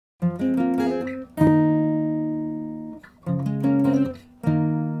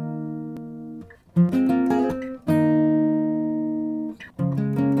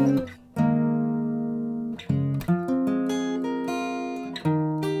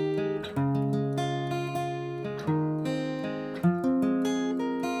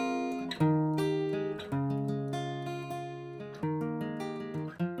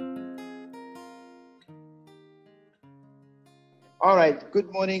All right,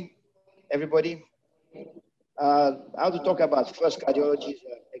 good morning, everybody. I want to talk about first cardiology's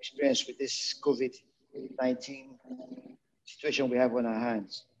experience with this COVID-19 situation we have on our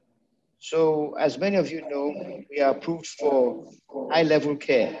hands. So, as many of you know, we are approved for high-level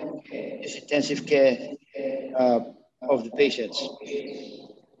care, this intensive care of the patients.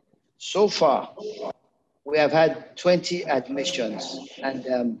 So far, we have had 20 admissions,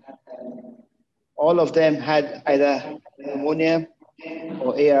 and all of them had either pneumonia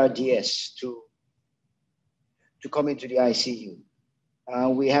or ARDS to come into the ICU.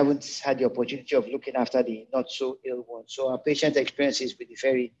 We haven't had the opportunity of looking after the not so ill ones. So our patient experiences with the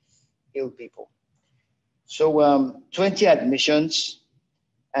very ill people. So 20 admissions,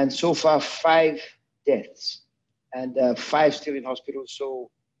 and so far 5 deaths, and 5 still in hospital. So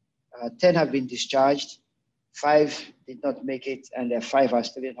 10 have been discharged, 5 did not make it, and 5 are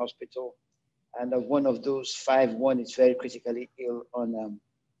still in hospital. And of one of those 5, one is very critically ill on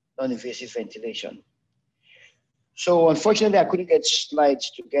non-invasive ventilation. So unfortunately, I couldn't get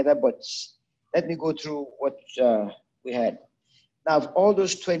slides together, but let me go through what we had. Now, of all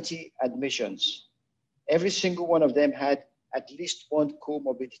those 20 admissions, every single one of them had at least one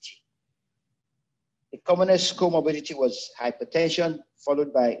comorbidity. The commonest comorbidity was hypertension,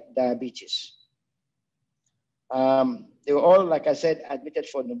 followed by diabetes. They were all, like I said, admitted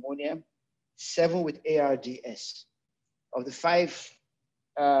for pneumonia, 7 with ARDS. Of the 5,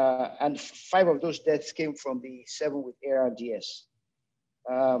 and 5 of those deaths came from the 7 with ARDS.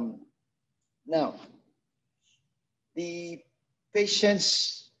 Now, the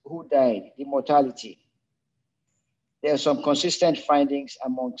patients who died, the mortality, there are some consistent findings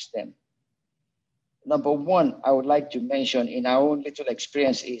amongst them. Number 1, I would like to mention in our own little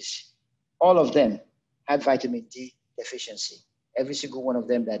experience is all of them had vitamin D deficiency. Every single one of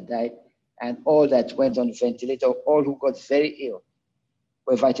them that died, and all that went on the ventilator, all who got very ill,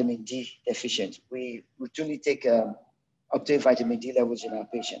 were vitamin D deficient. We routinely take uptake vitamin D levels in our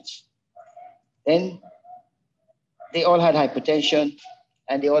patients. Then they all had hypertension,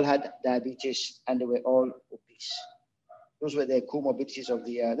 and they all had diabetes, and they were all obese. Those were the comorbidities of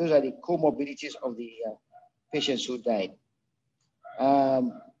the. Those are the comorbidities of the patients who died. A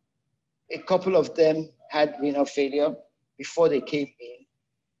couple of them had renal failure before they came in,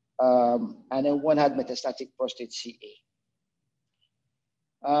 and then one had metastatic prostate CA.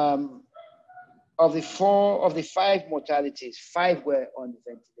 Of the 5 mortalities, 5 were on the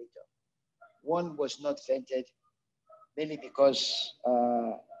ventilator. 1 was not vented, mainly because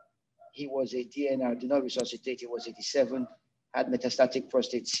he was a DNR, did not resuscitate. He was 87, had metastatic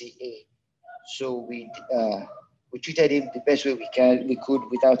prostate CA. So we treated him the best way we could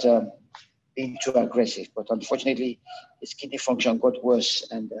without being too aggressive. But unfortunately, his kidney function got worse,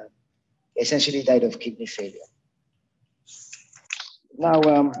 and essentially died of kidney failure. Now,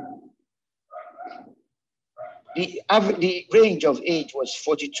 the range of age was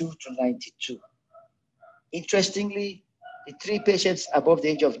 42 to 92. Interestingly, the 3 patients above the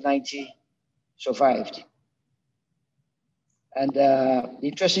age of 90 survived. And the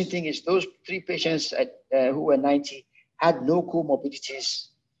interesting thing is those 3 patients who were 90 had no comorbidities.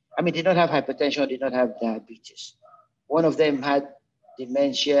 I mean, did not have hypertension, did not have diabetes. One of them had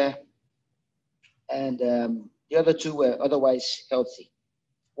dementia, and the other 2 were otherwise healthy.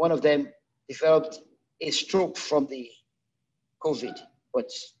 One of them developed a stroke from the COVID, but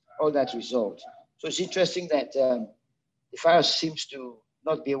all that resolved. So it's interesting that the virus seems to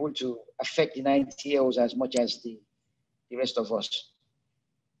not be able to affect the 90-year-olds as much as the rest of us.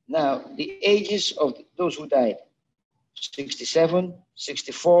 Now, the ages of those who died, 67,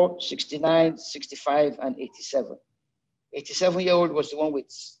 64, 69, 65, and 87. 87-year-old was the one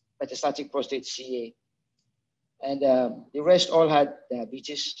with metastatic prostate CA. And the rest all had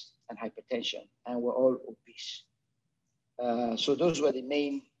diabetes and hypertension and were all obese. So those were the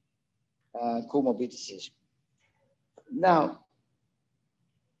main comorbidities. Now,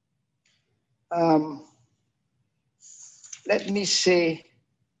 let me start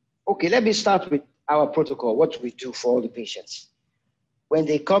with our protocol, what we do for all the patients. When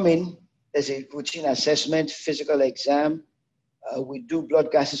they come in, there's a routine assessment, physical exam. We do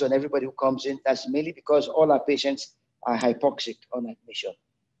blood gases on everybody who comes in. That's mainly because all our patients are hypoxic on admission.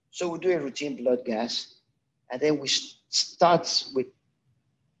 So we do a routine blood gas, and then we start with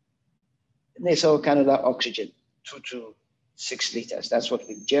nasal cannula oxygen, 2 to 6 liters. That's what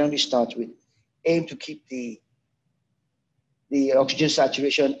we generally start with. Aim to keep the oxygen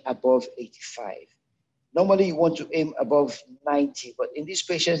saturation above 85. Normally, you want to aim above 90, but in these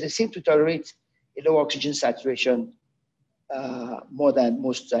patients, they seem to tolerate a low oxygen saturation more than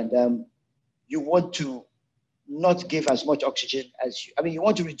most. And you want to not give as much oxygen as you, you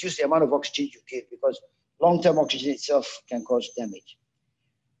want to reduce the amount of oxygen you give because long-term oxygen itself can cause damage.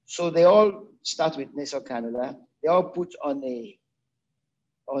 So they all start with nasal cannula. They all put on a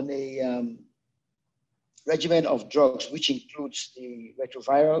regimen of drugs, which includes the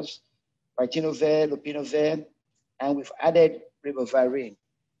retrovirals, ritonavir, lopinavir, and we've added ribavirin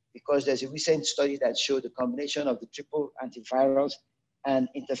because there's a recent study that showed the combination of the triple antivirals and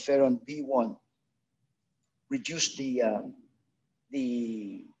interferon B1 reduced the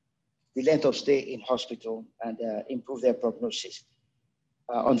length of stay in hospital and improve their prognosis.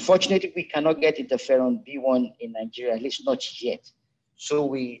 Unfortunately, we cannot get interferon B1 in Nigeria, at least not yet. So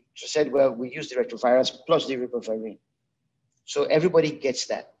we said, well, we use the retrovirus plus the ribavirin. So everybody gets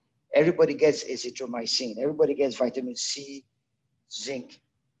that. Everybody gets azithromycin. Everybody gets vitamin C, zinc.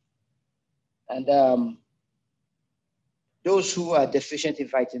 And those who are deficient in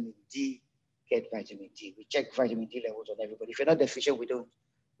vitamin D get vitamin D. We check vitamin D levels on everybody. If you're not deficient, we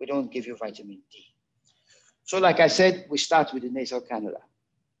don't give you vitamin D. So like I said, we start with the nasal cannula.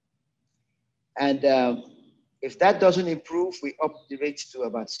 And if that doesn't improve, we up the rate to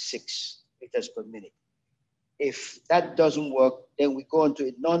about 6 liters per minute. If that doesn't work, then we go on to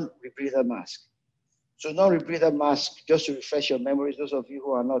a non-rebreather mask. So non-rebreather mask, just to refresh your memories, those of you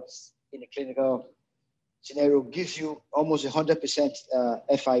who are not in a clinical scenario, gives you almost 100%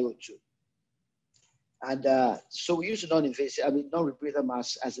 FiO2. And so we use a non-invasive, non-rebreather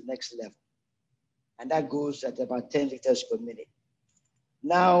mask as the next level. And that goes at about 10 liters per minute.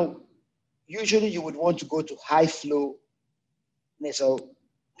 Now, usually you would want to go to high flow nasal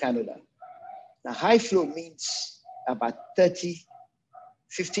cannula. Now, high flow means about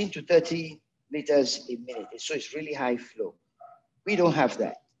 15 to 30 liters a minute. So it's really high flow. We don't have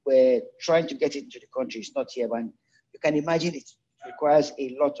that. We're trying to get it into the country. It's not here, but you can imagine it requires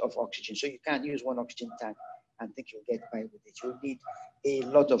a lot of oxygen. So you can't use one oxygen tank and think you'll get by with it. You'll need a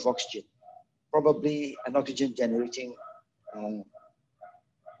lot of oxygen, probably an oxygen generating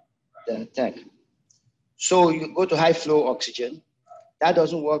the tank. So you go to high flow oxygen. That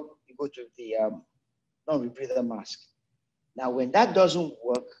doesn't work. You go to the non-rebreather mask. Now, when that doesn't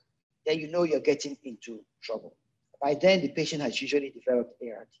work, then you know you're getting into trouble. By then, the patient has usually developed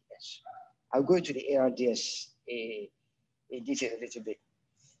ARDS. I'll go into the ARDS in detail a little bit.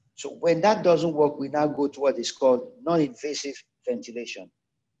 So when that doesn't work, we now go to what is called non-invasive ventilation,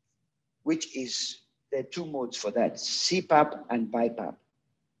 which is, there are two modes for that, CPAP and BiPAP.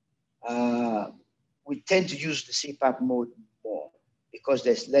 We tend to use the CPAP mode more because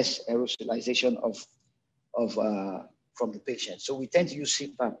there's less aerosolization from the patient. So we tend to use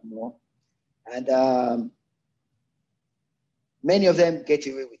CPAP more. And many of them get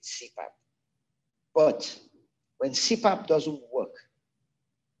away with CPAP. But when CPAP doesn't work,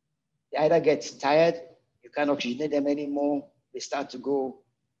 they either get tired, you can't oxygenate them anymore, they start to go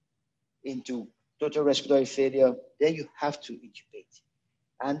into total respiratory failure, then you have to intubate.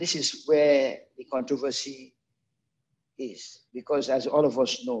 And this is where the controversy is, because as all of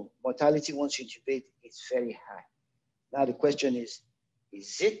us know, mortality once you intubate is very high. Now the question is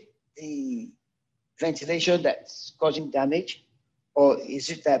it the ventilation that's causing damage, or is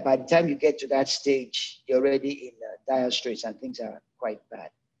it that by the time you get to that stage, you're already in dire straits and things are quite bad?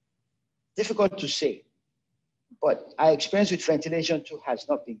 Difficult to say, but our experience with ventilation too has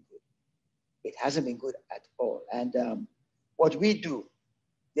not been good. It hasn't been good at all. And what we do,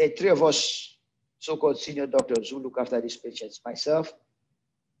 there are three of us so-called senior doctors who look after these patients, myself,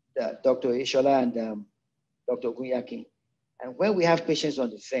 Dr. Ishola, and Dr. Gunyaki. And when we have patients on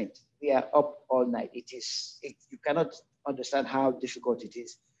the vent, we are up all night. You cannot understand how difficult it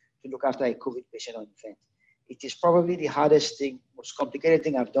is to look after a COVID patient on the vent. It is probably the hardest thing, most complicated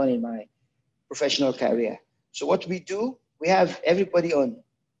thing I've done in my professional career. So what we do, we have everybody on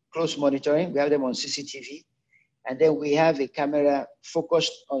close monitoring. We have them on CCTV. And then we have a camera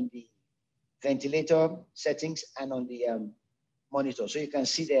focused on the ventilator settings and on the monitor. So you can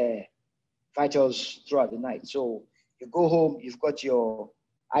see their vitals throughout the night. So you go home, you've got your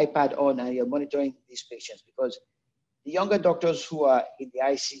iPad on and you're monitoring these patients, because the younger doctors who are in the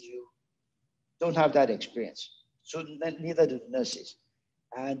ICU don't have that experience. So neither do the nurses.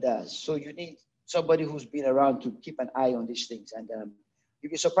 And so you need somebody who's been around to keep an eye on these things. And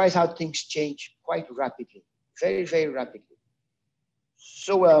You'll be surprised how things change quite rapidly, very, very rapidly.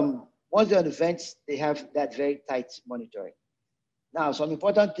 So once they're on the vents, they have that very tight monitoring. Now, some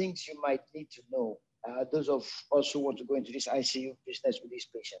important things you might need to know, those of us who want to go into this ICU business with these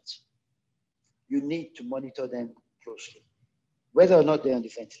patients, you need to monitor them closely, whether or not they're on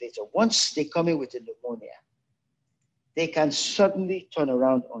the ventilator. Once they come in with a pneumonia, they can suddenly turn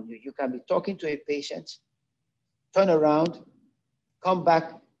around on you. You can be talking to a patient, turn around, come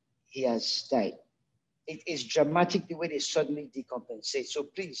back, he has died. It is dramatic the way they suddenly decompensate. So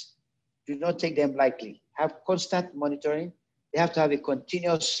please do not take them lightly. Have constant monitoring. They have to have a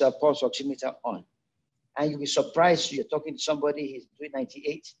continuous pulse oximeter on. And you'll be surprised, you're talking to somebody, he's doing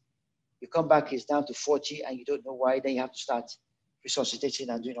 98. You come back, he's down to 40, and you don't know why. Then you have to start resuscitating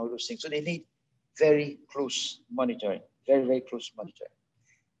and doing all those things. So they need very close monitoring, very, very close monitoring.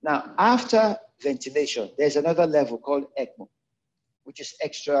 Now, after ventilation, there's another level called ECMO, which is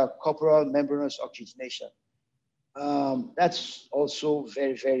extracorporeal membranous oxygenation. That's also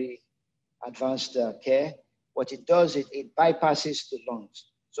very, very advanced care. What it does is it bypasses the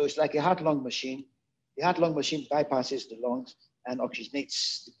lungs. So it's like a heart-lung machine. The heart-lung machine bypasses the lungs and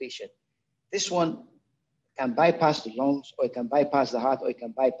oxygenates the patient. This one can bypass the lungs, or it can bypass the heart, or it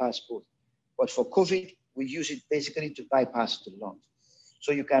can bypass both. But for COVID, we use it basically to bypass the lungs.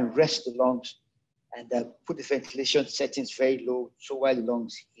 So you can rest the lungs and put the ventilation settings very low, so while the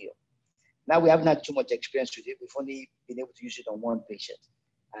lungs heal. Now we haven't had too much experience with it. We've only been able to use it on one patient.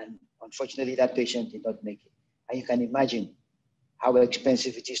 And unfortunately, that patient did not make it. And you can imagine how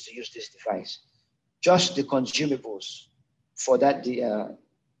expensive it is to use this device. Just the consumables for that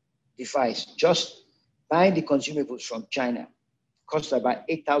device, just buying the consumables from China costs about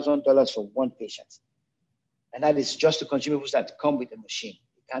 $8,000 for one patient. And that is just the consumables that come with the machine,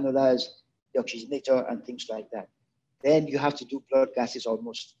 the cannulas, the oxygenator, and things like that. Then you have to do blood gases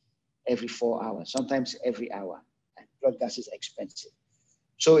almost every 4 hours, sometimes every hour. And blood gases are expensive.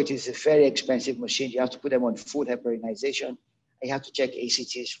 So it is a very expensive machine. You have to put them on full heparinization, and you have to check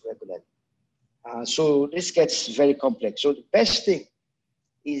ACTs regularly. So this gets very complex. So the best thing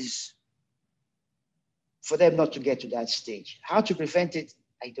is for them not to get to that stage. How to prevent it,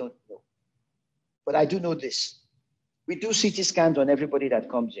 I don't know. But I do know this. We do CT scans on everybody that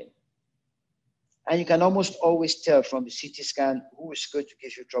comes in. And you can almost always tell from the CT scan who is going to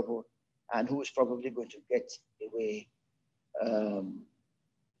give you trouble and who is probably going to get away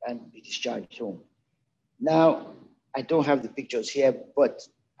and be discharged home. Now, I don't have the pictures here, but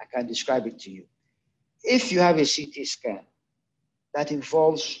I can describe it to you. If you have a CT scan that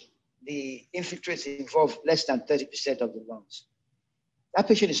involves the infiltrates involve less than 30% of the lungs, that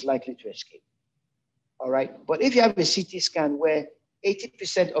patient is likely to escape. All right. But if you have a CT scan where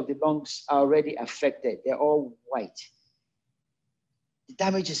 80% of the lungs are already affected, they're all white, the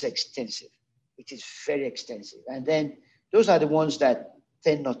damage is extensive. It is very extensive. And then those are the ones that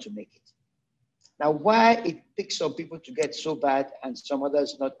tend not to make it. Now, why it picks some people to get so bad and some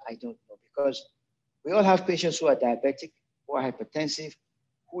others not, I don't know, because we all have patients who are diabetic, who are hypertensive,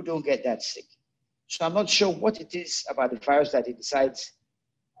 who don't get that sick. So I'm not sure what it is about the virus that it decides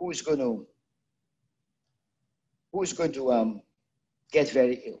who is going to get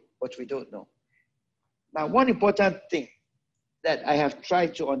very ill, but we don't know. Now, one important thing that I have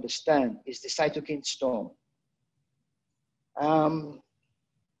tried to understand is the cytokine storm.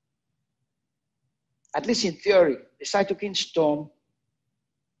 At least in theory, the cytokine storm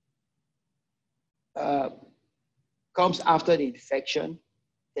comes after the infection,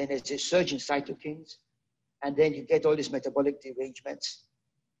 then there's a surge in cytokines, and then you get all these metabolic derangements.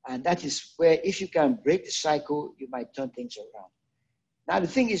 And that is where, if you can break the cycle, you might turn things around. Now, the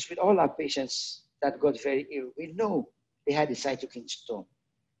thing is, with all our patients that got very ill, we know they had a cytokine storm,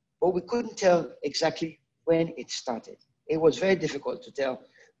 but we couldn't tell exactly when it started. It was very difficult to tell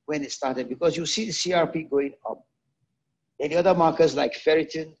when it started because you see the CRP going up, then the other markers like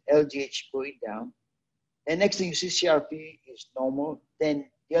ferritin, LDH going down. And next thing you see CRP is normal, then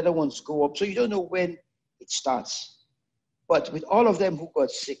the other ones go up. So you don't know when it starts. But with all of them who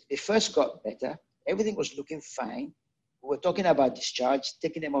got sick, they first got better. Everything was looking fine. We were talking about discharge,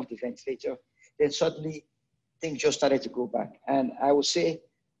 taking them off the ventilator. Then suddenly things just started to go back. And I would say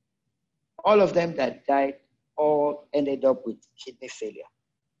all of them that died all ended up with kidney failure,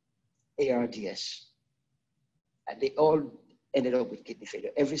 ARDS. And they all ended up with kidney failure.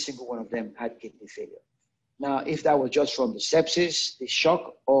 Every single one of them had kidney failure. Now, if that was just from the sepsis, the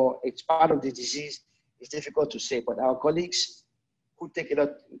shock, or it's part of the disease, it's difficult to say. But our colleagues who take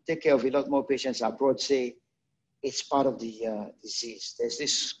care of a lot more patients abroad say it's part of the disease. There's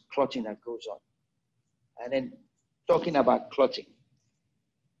this clotting that goes on. And then talking about clotting,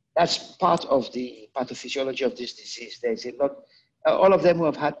 That's part of the pathophysiology of this disease. There's a lot, all of them who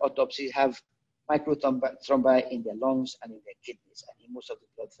have had autopsy have microthrombi in their lungs and in their kidneys and in most of the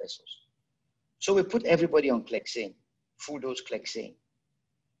blood vessels. So we put everybody on Clexane, full dose Clexane.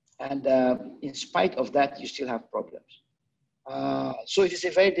 And in spite of that, you still have problems. So it is a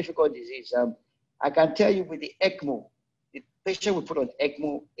very difficult disease. I can tell you with the ECMO, the patient we put on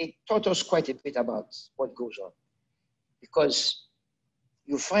ECMO, it taught us quite a bit about what goes on. Because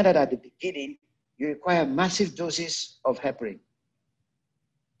you find out at the beginning, you require massive doses of heparin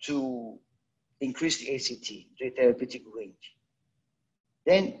to increase the ACT to a therapeutic range.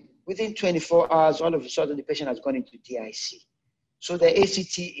 Then within 24 hours, all of a sudden the patient has gone into DIC. So the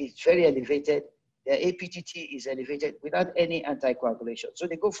ACT is very elevated, the APTT is elevated without any anticoagulation. So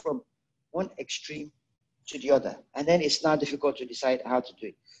they go from one extreme to the other. And then it's now difficult to decide how to do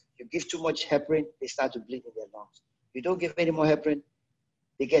it. You give too much heparin, they start to bleed in their lungs. You don't give any more heparin,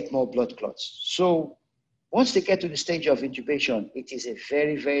 they get more blood clots. So once they get to the stage of intubation, it is a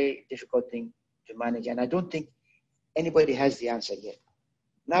very, very difficult thing to manage. And I don't think anybody has the answer yet.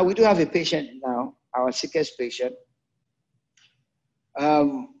 Now, we do have a patient now, our sickest patient.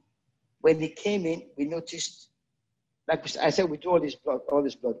 When he came in, we noticed, like I said, we do all this blood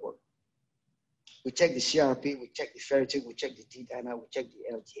work. We check the CRP, we check the ferritin, we check the D-dimer, we check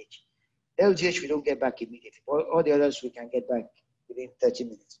the LDH. LDH, we don't get back immediately. All the others, we can get back within 30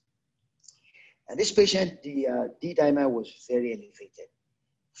 minutes. And this patient, the D-dimer was very elevated.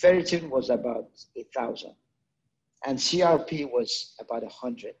 Ferritin was about 1,000. And CRP was about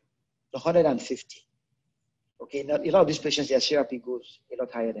 100, 150. Okay, now a lot of these patients, their CRP goes a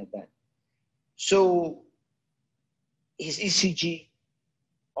lot higher than that. So his ECG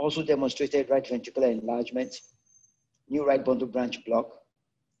also demonstrated right ventricular enlargement, new right bundle branch block.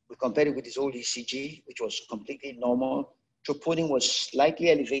 We compared it with his old ECG, which was completely normal. Troponin was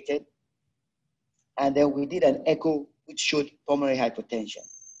slightly elevated. And then we did an echo, which showed pulmonary hypertension.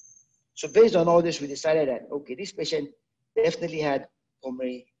 So based on all this, we decided that, okay, this patient definitely had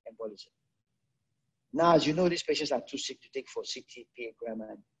pulmonary embolism. Now, as you know, these patients are too sick to take for CT, pAgram,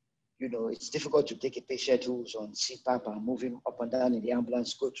 and you know, it's difficult to take a patient who's on CPAP and move him up and down in the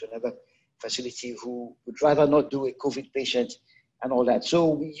ambulance, go to another facility who would rather not do a COVID patient and all that. So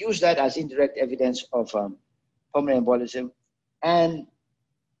we use that as indirect evidence of pulmonary embolism. And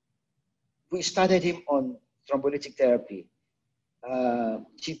we started him on thrombolytic therapy,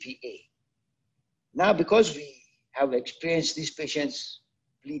 TPA. Now, because we have experienced these patients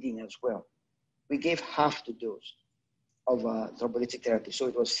bleeding as well, we gave half the dose of thrombolytic therapy. So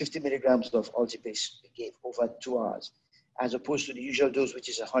it was 50 milligrams of Altibase we gave over 2 hours, as opposed to the usual dose, which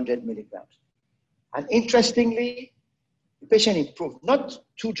is 100 milligrams. And interestingly, the patient improved, not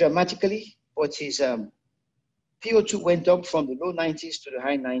too dramatically, but his PO2 went up from the low 90s to the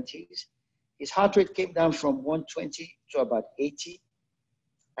high 90s. His heart rate came down from 120 to about 80,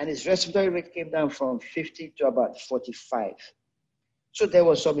 and his respiratory rate came down from 50 to about 45. So there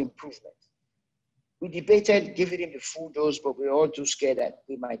was some improvement. We debated giving him the full dose, but we were all too scared that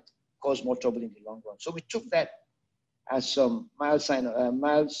we might cause more trouble in the long run. So we took that as some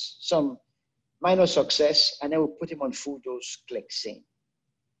some minor success, and then we put him on full dose Clexane.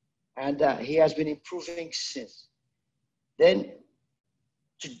 And he has been improving since. Then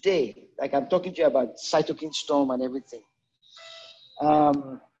today, like I'm talking to you about cytokine storm and everything.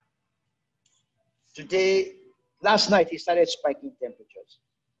 Last night he started spiking temperatures.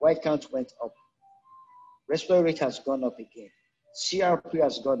 White count went up. Respiratory rate has gone up again. CRP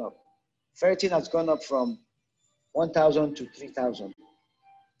has gone up. Ferritin has gone up from 1,000 to 3,000.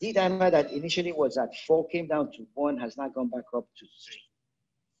 D-dimer that initially was at 4 came down to 1, has now gone back up to 3.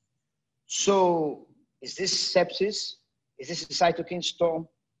 So is this sepsis? Is this a cytokine storm?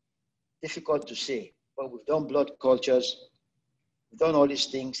 Difficult to say, but we've done blood cultures, we've done all these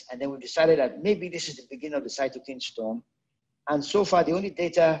things, and then we decided that maybe this is the beginning of the cytokine storm. And so far, the only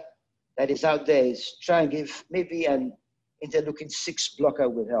data that is out there is try and give maybe an interleukin-6 blocker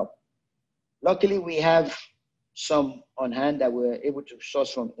will help. Luckily, we have some on hand that we're able to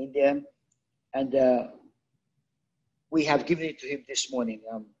source from India, and we have given it to him this morning.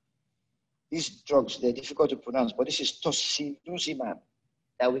 These drugs, they're difficult to pronounce, but this is tocilizumab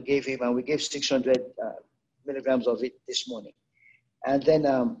that we gave him, and we gave 600 milligrams of it this morning. And then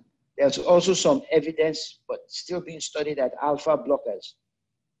there's also some evidence, but still being studied, that alpha blockers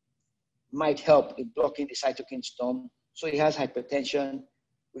might help in blocking the cytokine storm. So he has hypertension.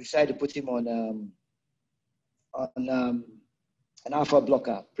 We decided to put him on an alpha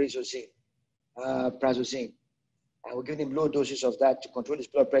blocker, prazosin. And we're giving him low doses of that to control his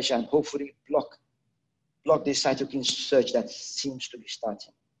blood pressure and hopefully block this cytokine surge that seems to be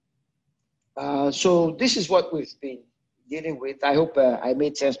starting. So this is what we've been dealing with. I hope I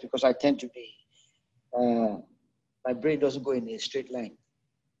made sense because I tend to be, my brain doesn't go in a straight line.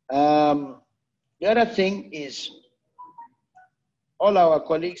 The other thing is all our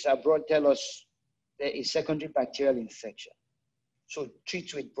colleagues abroad tell us there is secondary bacterial infection. So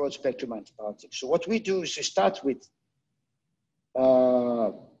treat with broad spectrum antibiotics. So what we do is to start with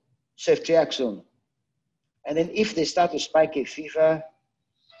ceftriaxone. And then if they start to spike a fever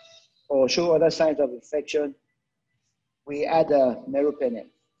or show other signs of infection, we add meropenem.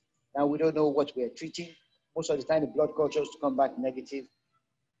 Now we don't know what we're treating. Most of the time the blood cultures come back negative.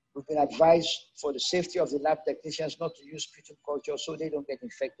 We've been advised for the safety of the lab technicians not to use sputum culture so they don't get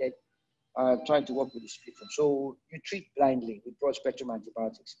infected, trying to work with the sputum. So you treat blindly with broad spectrum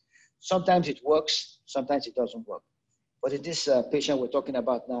antibiotics. Sometimes it works, sometimes it doesn't work. But in this patient we're talking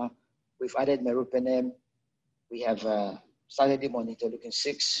about now, we've added meropenem. We have started him on interleukin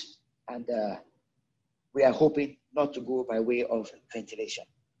 6, and we are hoping not to go by way of ventilation,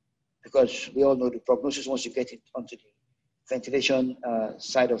 because we all know the prognosis once you get it onto the ventilation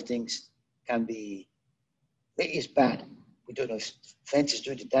side of things is bad. We don't know if vent is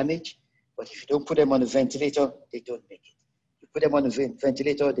doing the damage, but if you don't put them on the ventilator, they don't make it. You put them on the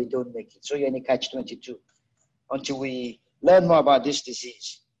ventilator, they don't make it. So you're in a catch-22. Until we learn more about this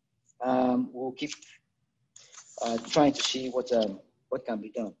disease, we'll keep trying to see what can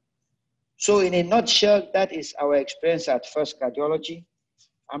be done. So in a nutshell, that is our experience at First Cardiology.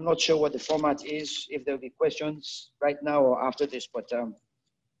 I'm not sure what the format is, if there'll be questions right now or after this, but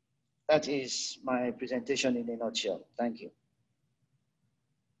that is my presentation in a nutshell. Thank you.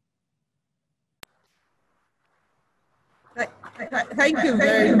 Thank you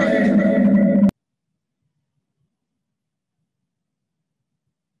very much.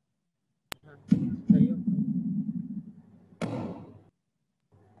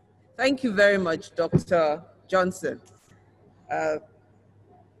 Thank you very much, Dr. Johnson.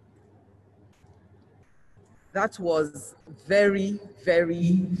 That was very,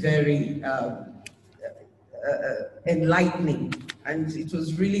 very, very enlightening. And it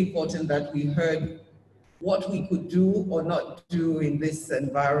was really important that we heard what we could do or not do in this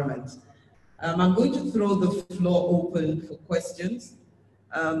environment. I'm going to throw the floor open for questions.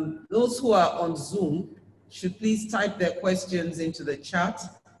 Those who are on Zoom should please type their questions into the chat.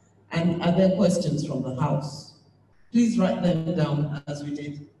 And are there questions from the house? Please write them down as we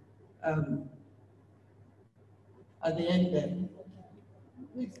did. At the end then.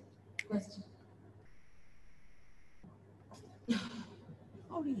 Question.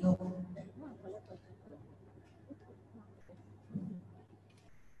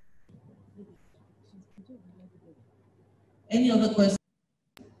 Any other questions?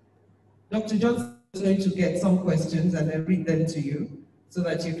 Dr. Johnson is going to get some questions and then read them to you so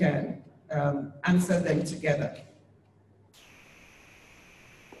that you can answer them together.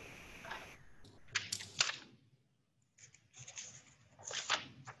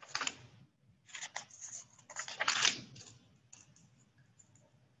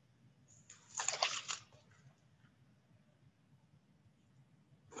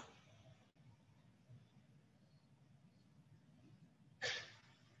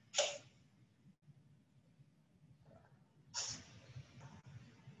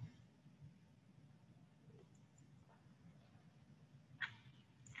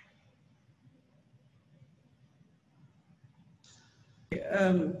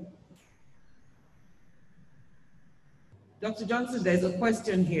 Dr. Johnson, there's a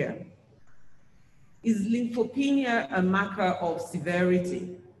question here. Is lymphopenia a marker of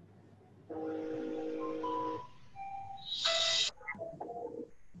severity?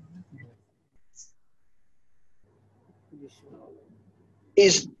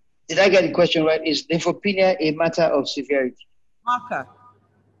 Did I get the question right? Is lymphopenia a matter of severity?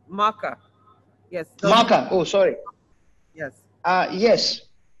 Marker. Yes. Marker. Oh, sorry. Yes. Yes.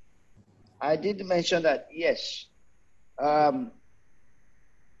 I did mention that. Yes.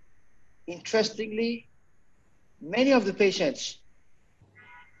 Interestingly, many of the patients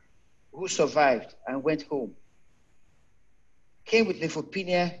who survived and went home came with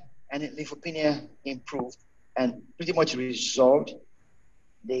lymphopenia, and lymphopenia improved and pretty much resolved.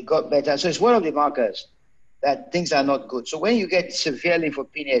 They got better. So it's one of the markers that things are not good. So when you get severe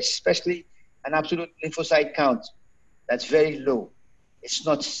lymphopenia, especially an absolute lymphocyte count that's very low, it's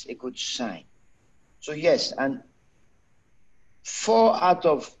not a good sign. So yes, and 4 out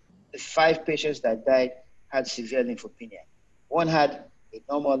of the 5 patients that died had severe lymphopenia. One had a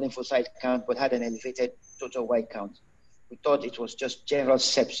normal lymphocyte count, but had an elevated total white count. We thought it was just general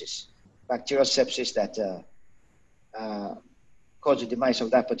sepsis, bacterial sepsis that caused the demise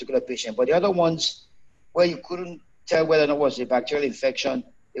of that particular patient. But the other ones where you couldn't tell whether or not it was a bacterial infection,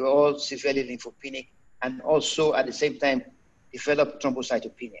 they were all severely lymphopenic and also at the same time developed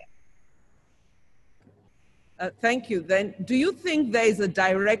thrombocytopenia. Thank you. Then, do you think there is a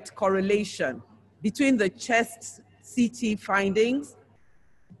direct correlation between the chest CT findings,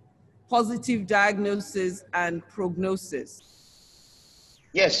 positive diagnosis, and prognosis?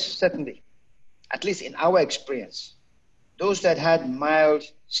 Yes, certainly. At least in our experience, those that had mild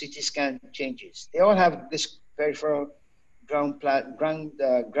CT scan changes, they all have this peripheral ground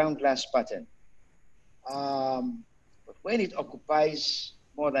glass pattern. But when it occupies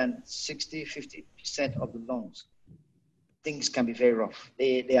more than 60–50% of the lungs, things can be very rough.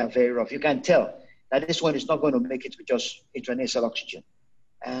 They are very rough. You can tell that this one is not going to make it with just intranasal oxygen.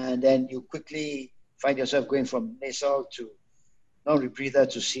 And then you quickly find yourself going from nasal to non-rebreather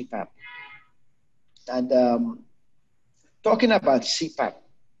to CPAP. And talking about CPAP,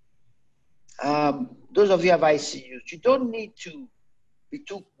 those of you who have ICUs, you don't need to be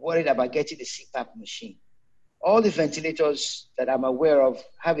too worried about getting the CPAP machine. All the ventilators that I'm aware of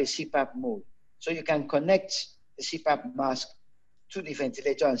have a CPAP mode. So you can connect the CPAP mask to the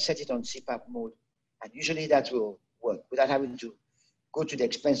ventilator and set it on CPAP mode. And usually that will work without having to go to the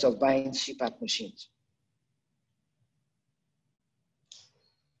expense of buying CPAP machines.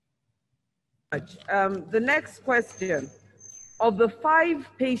 The next question, of the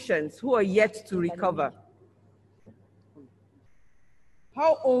 5 patients who are yet to recover,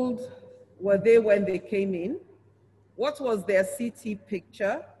 how old were they when they came in? What was their CT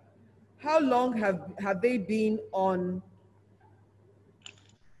picture? How long have they been on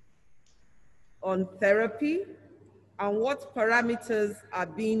therapy? And what parameters are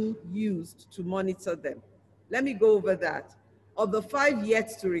being used to monitor them? Let me go over that. Of the 5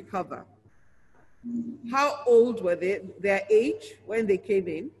 yet to recover, how old were they, their age when they came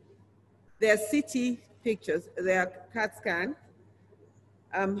in, their CT pictures, their CAT scan,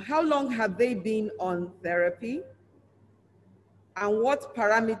 how long have they been on therapy, and what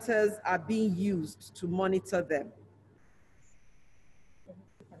parameters are being used to monitor them?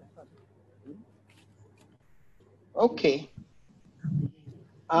 Okay.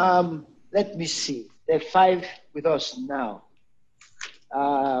 Let me see. There are 5 with us now.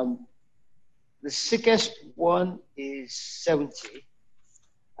 The sickest one is 70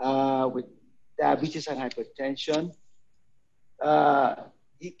 with diabetes and hypertension.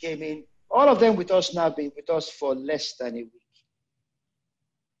 He came in, all of them with us now, been with us for less than a week.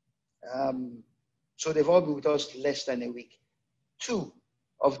 So they've all been with us less than a week. 2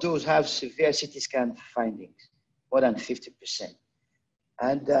 of those have severe CT scan findings, more than 50%.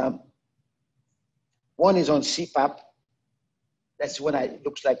 And one is on CPAP. That's when it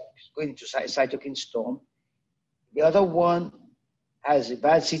looks like going into cytokine storm. The other one has a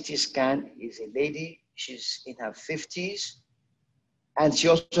bad CT scan, is a lady, she's in her 50s, and she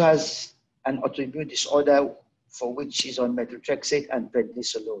also has an autoimmune disorder for which she's on methotrexate and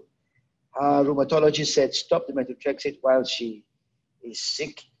prednisolone. Her rheumatologist said, stop the methotrexate while she is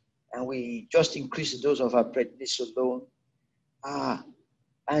sick, and we just increased the dose of her prednisolone.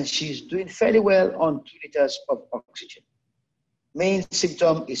 And she's doing fairly well on 2 liters of oxygen. Main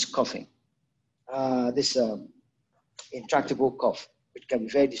symptom is coughing. This intractable cough, which can be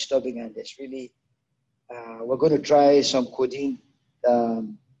very disturbing, and it's really, we're going to try some codeine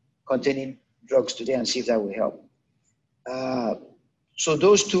containing drugs today and see if that will help. So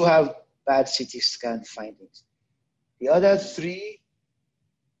those 2 have bad CT scan findings. The other 3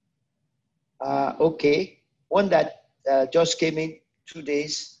 are okay. One that just came in 2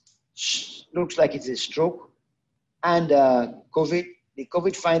 days, looks like it's a stroke. And COVID, the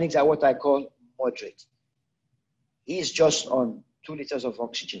COVID findings are what I call moderate. He is just on 2 liters of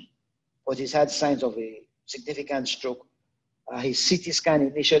oxygen, but he's had signs of a significant stroke. His CT scan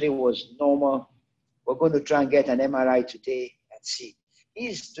initially was normal. We're going to try and get an MRI today and see.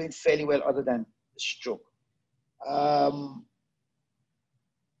 He's doing fairly well other than the stroke.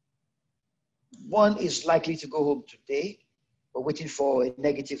 One is likely to go home today. We're waiting for a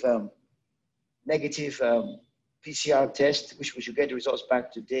negative PCR test, which we should get the results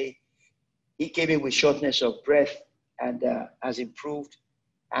back today. He came in with shortness of breath and has improved.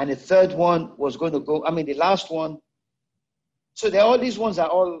 And the third one was going to go, the last one. So all these ones are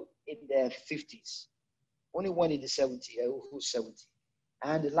all in their 50s. Only one in the 70, who's 70.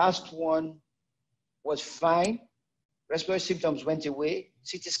 And the last one was fine. Respiratory symptoms went away.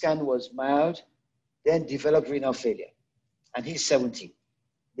 CT scan was mild, then developed renal failure. And he's 70.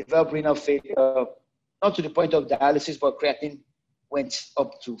 Developed renal failure, not to the point of dialysis, but creatinine went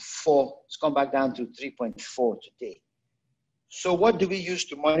up to 4. It's come back down to 3.4 today. So what do we use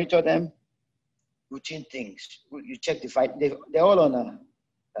to monitor them? Routine things. You check the fight. They're all on a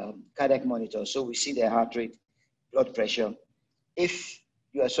cardiac monitor. So we see their heart rate, blood pressure. If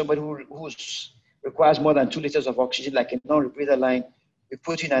you are somebody who requires more than 2 liters of oxygen, like a non-rebreather line, we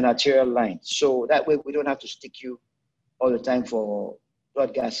put in an arterial line. So that way we don't have to stick you all the time for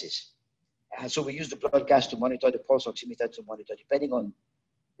blood gases. And so we use the blood gas to monitor, the pulse oximeter to monitor, depending on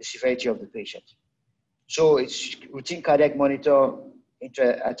the severity of the patient. So it's routine cardiac monitor,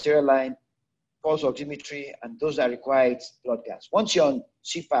 intra-arterial line, pulse oximetry, and those that require blood gas. Once you're on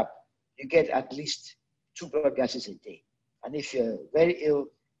CPAP, you get at least 2 blood gases a day. And if you're very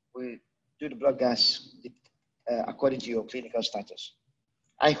ill, we do the blood gas according to your clinical status.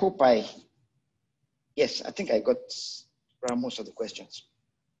 I hope yes, I think I got around most of the questions.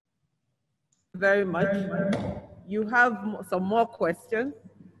 Very much. You have some more questions.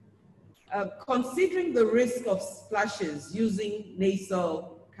 Considering the risk of splashes using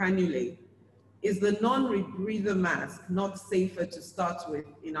nasal cannulae, is the non-rebreather mask not safer to start with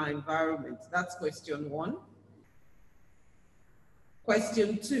in our environment? That's question 1.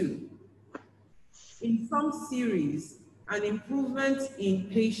 Question 2. In some series, an improvement in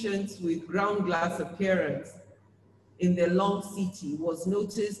patients with ground glass appearance in their lung CT was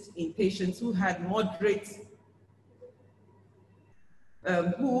noticed in patients who had moderate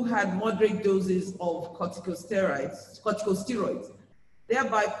doses of corticosteroids,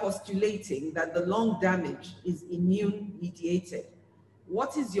 thereby postulating that the lung damage is immune mediated.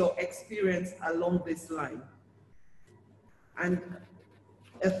 What is your experience along this line? And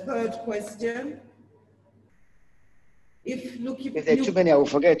a third question. If there are too many, I will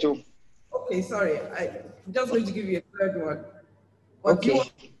forget to. Okay, sorry. I'm just going to give you a third one. But okay. You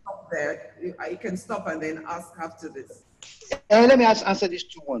want to stop there. You can stop and then ask after this. Let me answer these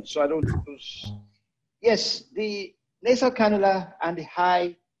 2 ones so I don't lose. Yes, the nasal cannula and the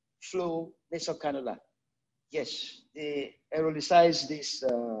high flow nasal cannula. Yes, they aerolicize this,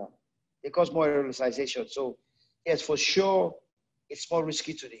 they cause more aerolicization. So yes, for sure, it's more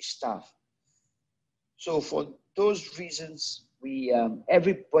risky to the staff. So for those reasons, we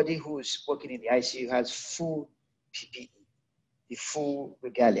everybody who is working in the ICU has full PPE, the full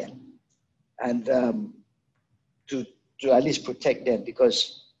regalia, and to at least protect them,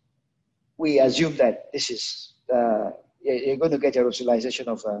 because we assume that this is you're going to get aerosolization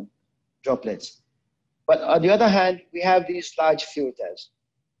of droplets. But on the other hand, we have these large filters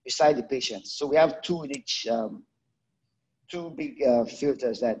beside the patients. So we have 2 in each. 2 big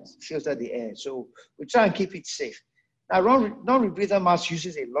filters that filter the air. So we try and keep it safe. Now, non-rebreather mask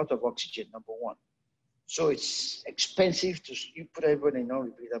uses a lot of oxygen, number 1. So it's expensive to put everyone in a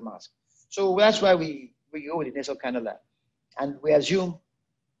non-rebreather mask. So that's why we go with the nasal cannula. And we assume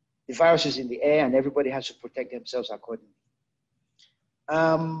the virus is in the air and everybody has to protect themselves accordingly.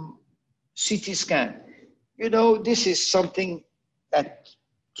 CT scan. You know, this is something that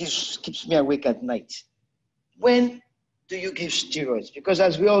keeps me awake at night. When do you give steroids? Because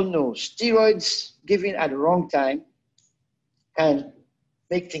as we all know, steroids given at the wrong time can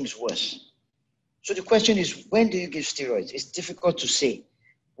make things worse. So the question is, when do you give steroids? It's difficult to say.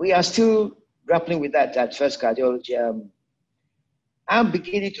 We are still grappling with that at First Cardiology. I'm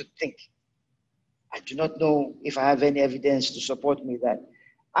beginning to think, I do not know if I have any evidence to support me that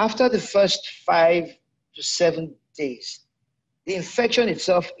after the first 5 to 7 days, the infection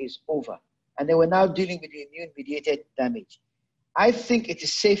itself is over. And then we're now dealing with the immune-mediated damage. I think it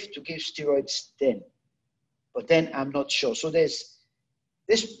is safe to give steroids then, but then I'm not sure. So there's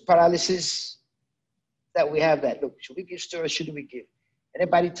this paralysis that we have that, look, should we give steroids, shouldn't we give? And then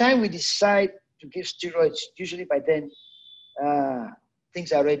by the time we decide to give steroids, usually by then,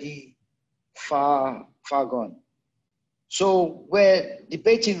 things are already far gone. So we're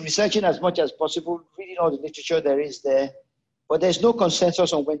debating, researching as much as possible, reading all the literature there is there, but there's no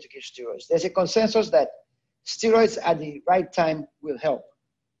consensus on when to give steroids. There's a consensus that steroids at the right time will help.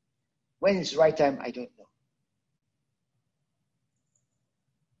 When it's the right time, I don't know.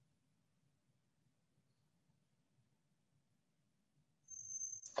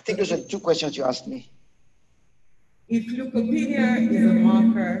 I think those are the 2 questions you asked me. If leukopenia is a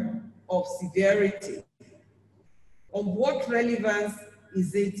marker of severity, of what relevance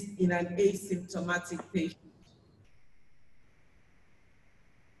is it in an asymptomatic patient?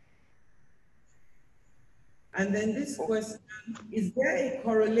 And then this question, is there a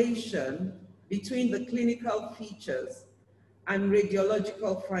correlation between the clinical features and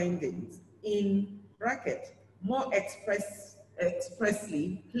radiological findings, in bracket, more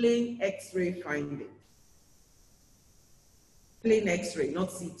expressly, plain X-ray findings? Plain X-ray, not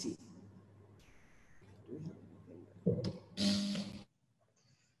CT.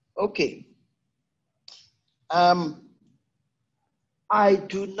 Okay. I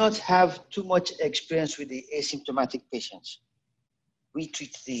do not have too much experience with the asymptomatic patients. We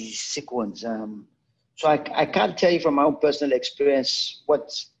treat the sick ones. So I can't tell you from my own personal experience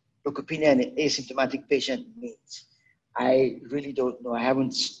what leukopenia in an asymptomatic patient means. I really don't know. I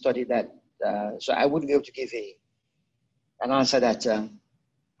haven't studied that. So I wouldn't be able to give an answer that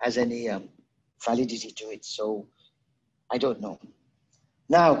has any validity to it. So I don't know.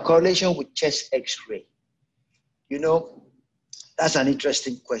 Now, correlation with chest X-ray. You know, that's an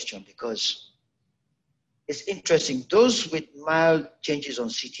interesting question because it's interesting. Those with mild changes on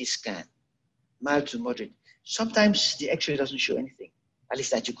CT scan, mild to moderate, sometimes the X-ray doesn't show anything, at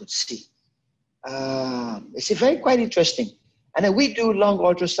least that you could see. It's quite interesting. And then we do long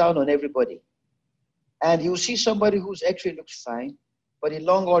ultrasound on everybody. And you'll see somebody whose X-ray looks fine, but in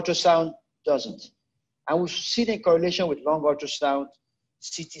long ultrasound doesn't. And we've seen a correlation with long ultrasound,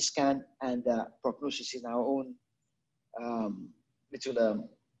 CT scan, and prognosis in our own little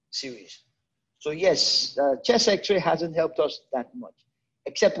series. So yes, chest X-ray hasn't helped us that much,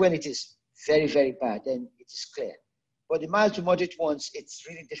 except when it is very, very bad, then it is clear. But the mild to moderate ones, it's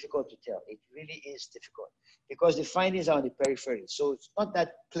really difficult to tell. It really is difficult because the findings are on the periphery. So it's not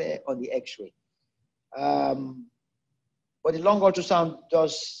that clear on the X-ray. But the long ultrasound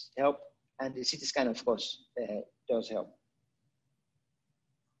does help, and the CT scan, of course, does help.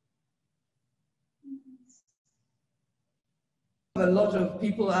 A lot of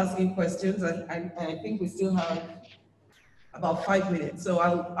people asking questions, and I think we still have about 5 minutes. So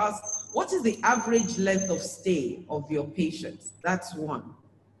I'll ask, what is the average length of stay of your patients? That's one.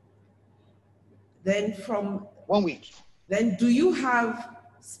 Then from 1 week. Then do you have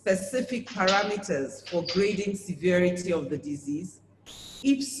specific parameters for grading severity of the disease?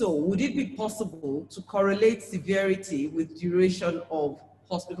 If so, would it be possible to correlate severity with duration of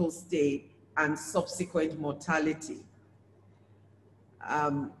hospital stay and subsequent mortality?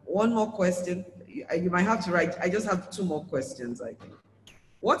 One more question. You might have to write. I just have 2 more questions, I think.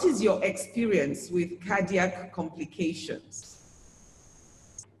 What is your experience with cardiac complications?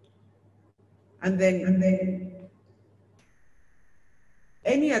 And then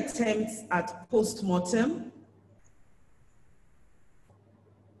any attempts at post-mortem?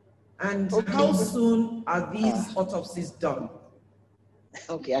 And how soon are these autopsies done?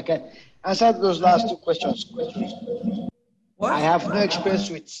 Okay, I can answer those last 2 questions. What? I have no experience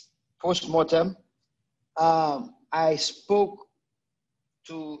with post-mortem. I spoke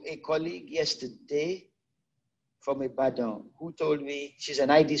to a colleague yesterday from Ibadan who told me, she's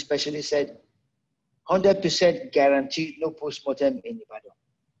an ID specialist, said 100% guaranteed no post-mortem in Ibadan.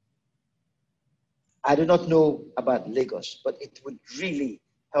 I do not know about Lagos, but it would really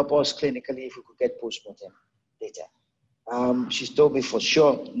help us clinically if we could get post-mortem data. She's told me for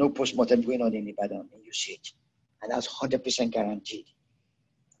sure no post-mortem going on in Ibadan in UCH, and that's 100% guaranteed,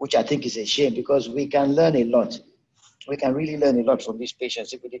 which I think is a shame because we can learn a lot. We can really learn a lot from these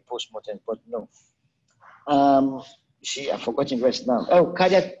patients if we did post-mortem, but no. I've forgotten the rest now. Oh,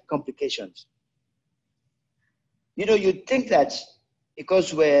 cardiac complications. You know, you'd think that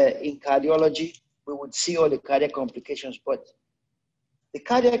because we're in cardiology, we would see all the cardiac complications, but the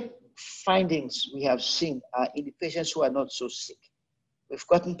cardiac findings we have seen are in the patients who are not so sick. We've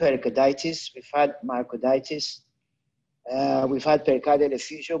gotten pericarditis, we've had myocarditis, we've had pericardial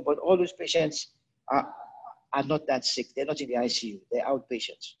effusion, but all those patients are not that sick. They're not in the ICU, they're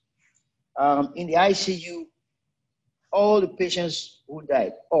outpatients. In the ICU, all the patients who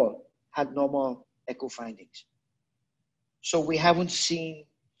died, all had normal echo findings. So we haven't seen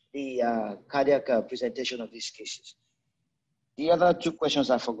the cardiac presentation of these cases. The other 2 questions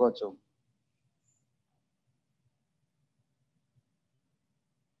I forgot to.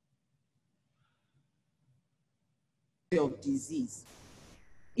 Of disease.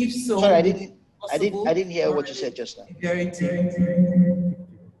 If so, sorry, I didn't hear what you said just now.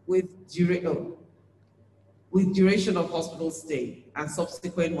 With duration of hospital stay and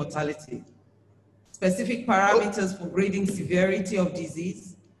subsequent mortality. Specific parameters for grading severity of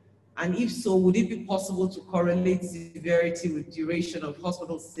disease, and if so, would it be possible to correlate severity with duration of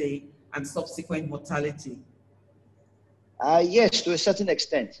hospital stay and subsequent mortality? Yes, to a certain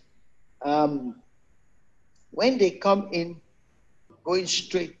extent. When they come in going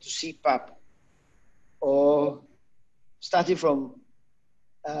straight to CPAP or starting from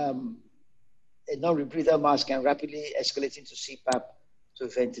a non-rebreather mask and rapidly escalating to CPAP to a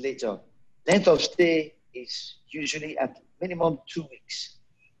ventilator, length of stay is usually at minimum 2 weeks.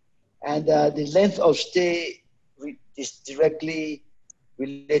 And the length of stay is directly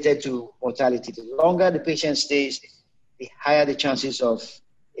related to mortality. The longer the patient stays, the higher the chances of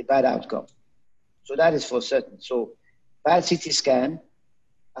a bad outcome. So that is for certain. So bad CT scan,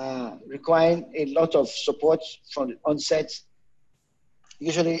 requiring a lot of support from the onset,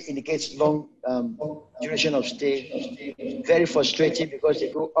 usually indicates long duration of stay. Very frustrating because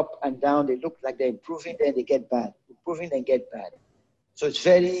they go up and down. They look like they're improving, then they get bad. Improving, then get bad. So it's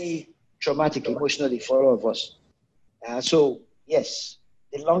very traumatic emotionally for all of us. So yes,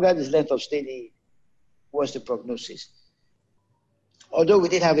 the longer this length of stay, the worse the prognosis. Although we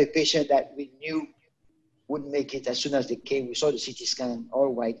did have a patient that we knew wouldn't make it as soon as they came. We saw the CT scan,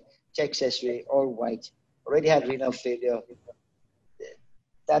 all white, chest X-ray, all white, already had renal failure.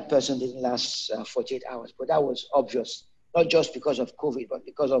 That person didn't last 48 hours, but that was obvious, not just because of COVID, but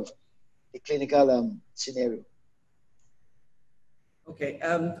because of the clinical scenario. Okay,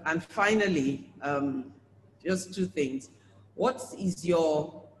 and finally, just two things. What is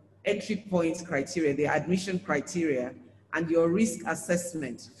your entry point criteria, the admission criteria, and your risk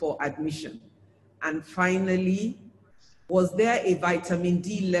assessment for admission? And finally, was there a vitamin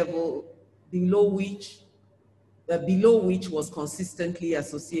D level below which was consistently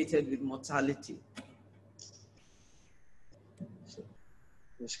associated with mortality?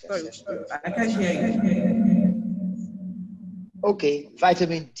 Sorry, I can't hear you. Okay,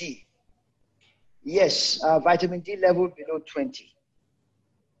 vitamin D. Yes, vitamin D level below 20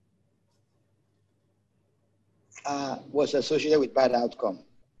 was associated with bad outcome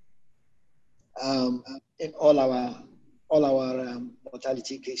in all our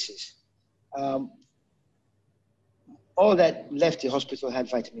mortality cases. All that left the hospital had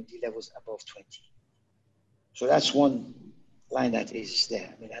vitamin D levels above 20. So that's one line that is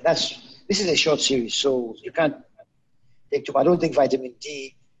there. I mean, and this is a short series, so you can't take too much. I don't think vitamin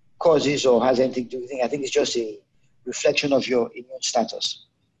D causes or has anything to do with it. I think it's just a reflection of your immune status.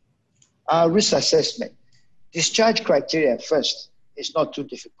 Risk assessment. Discharge criteria first is not too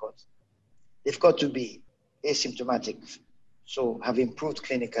difficult. They've got to be asymptomatic, so have improved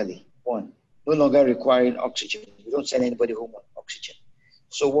clinically. One, no longer requiring oxygen. We don't send anybody home on oxygen.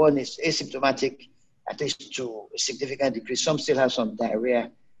 So one is asymptomatic, at least to a significant degree. Some still have some diarrhea,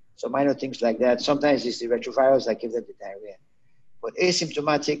 some minor things like that. Sometimes it's the retrovirus that gives them the diarrhea. But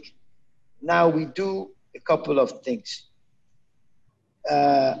asymptomatic, now we do a couple of things.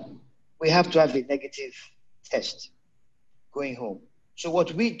 We have to have a negative test going home. So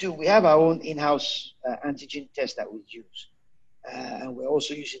what we do, we have our own in-house antigen test that we use. And we're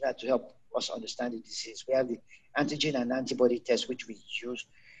also using that to help us understand the disease. We have the antigen and antibody test, which we use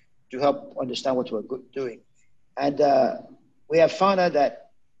to help understand what we're doing. And we have found out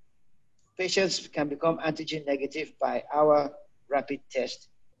that patients can become antigen negative by our rapid test,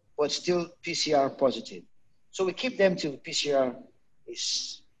 but still PCR positive. So we keep them till PCR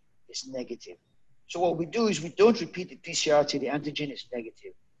is negative. So what we do is we don't repeat the PCR till the antigen is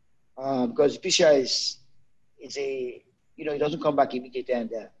negative, because PCR is a, it doesn't come back immediately, and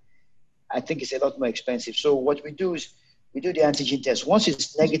I think it's a lot more expensive. So what we do is we do the antigen test. Once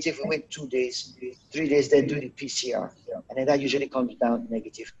it's negative, we wait 2 days, 3 days, then do the PCR, and then that usually comes down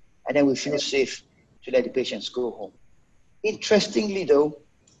negative, and then we feel safe to let the patients go home. Interestingly, though,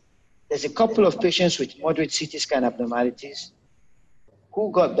 there's a couple of patients with moderate CT scan abnormalities who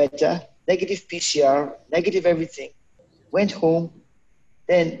got better, negative PCR, negative everything, went home,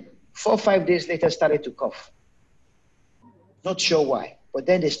 then 4 or 5 days later started to cough. Not sure why, but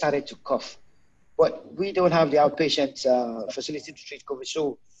then they started to cough. But we don't have the outpatient facility to treat COVID,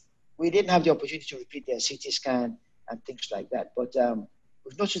 so we didn't have the opportunity to repeat their CT scan and things like that. But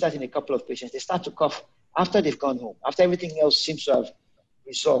we've noticed that in a couple of patients, they start to cough after they've gone home, after everything else seems to have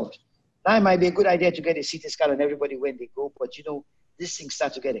resolved. Now it might be a good idea to get a CT scan on everybody when they go, but these things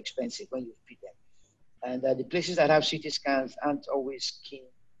start to get expensive when you repeat them. And the places that have CT scans aren't always keen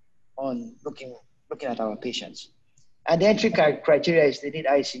on looking at our patients. And the entry criteria is they need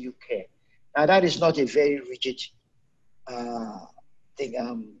ICU care. Now that is not a very rigid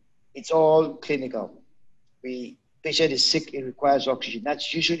thing. It's all clinical. The patient is sick, it requires oxygen.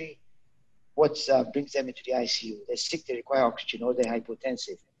 That's usually what brings them into the ICU. They're sick, they require oxygen, or they're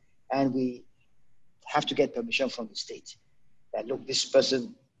hypotensive. And we have to get permission from the state that, look, this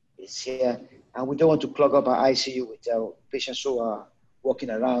person is here, and we don't want to clog up our ICU with patients who are walking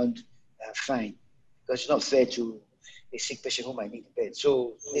around fine, because it's not fair to a sick patient who might need a bed.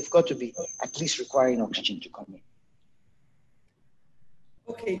 So they've got to be at least requiring oxygen to come in.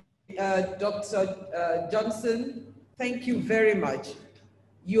 Okay, Dr. Johnson, thank you very much.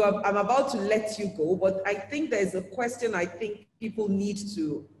 I'm about to let you go, but I think there's a question I think people need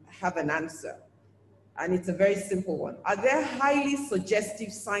to have an answer. And it's a very simple one. Are there highly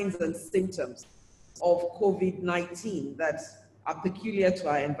suggestive signs and symptoms of COVID-19 that are peculiar to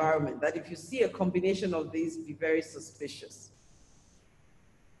our environment, that if you see a combination of these, be very suspicious?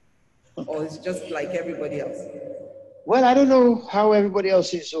 Or it's just like everybody else? Well, I don't know how everybody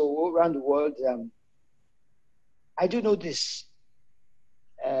else is all around the world. I do know this.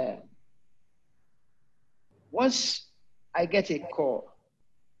 Once I get a call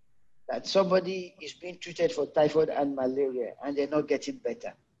that somebody is being treated for typhoid and malaria and they're not getting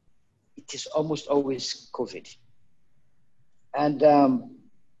better, it is almost always COVID. And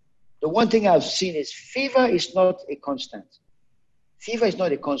the one thing I've seen is fever is not a constant. Fever is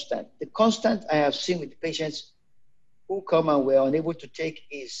not a constant. The constant I have seen with patients who come and were unable to take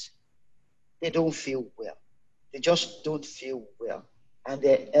is they don't feel well. They just don't feel well. And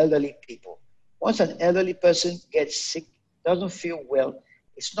they're elderly people. Once an elderly person gets sick, doesn't feel well,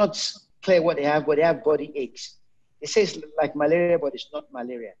 it's not clear what they have, but they have body aches. They say it's like malaria, but it's not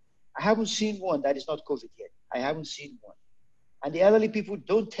malaria. I haven't seen one that is not COVID yet. I haven't seen one. And the elderly people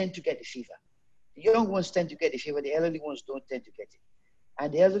don't tend to get the fever. The young ones tend to get the fever. The elderly ones don't tend to get it.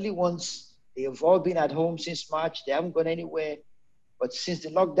 And the elderly ones, they have all been at home since March. They haven't gone anywhere. But since the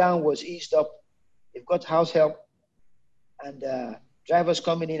lockdown was eased up, they've got house help and drivers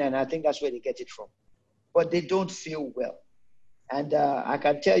coming in, and I think that's where they get it from. But they don't feel well. And I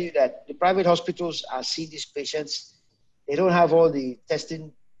can tell you that the private hospitals are seeing these patients. They don't have all the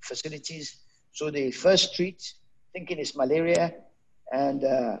testing facilities. So they first treat, thinking it's malaria, and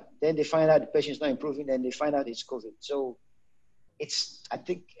then they find out the patient's not improving, and they find out it's COVID. So I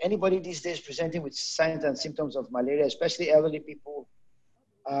think anybody these days presenting with signs and symptoms of malaria, especially elderly people,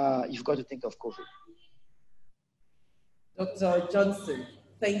 you've got to think of COVID. Dr. Johnson,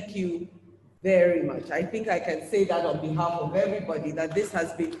 thank you very much. I think I can say that on behalf of everybody, that this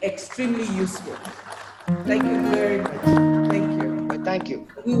has been extremely useful. Thank you very much. Thank you. Thank you.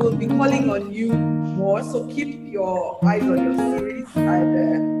 We will be calling on you more, so keep your eyes on your series,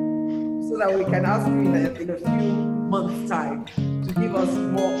 and so that we can ask you in a few months' time to give us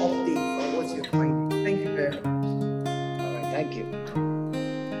more updates on what you're finding. Thank you very much. All right, thank you.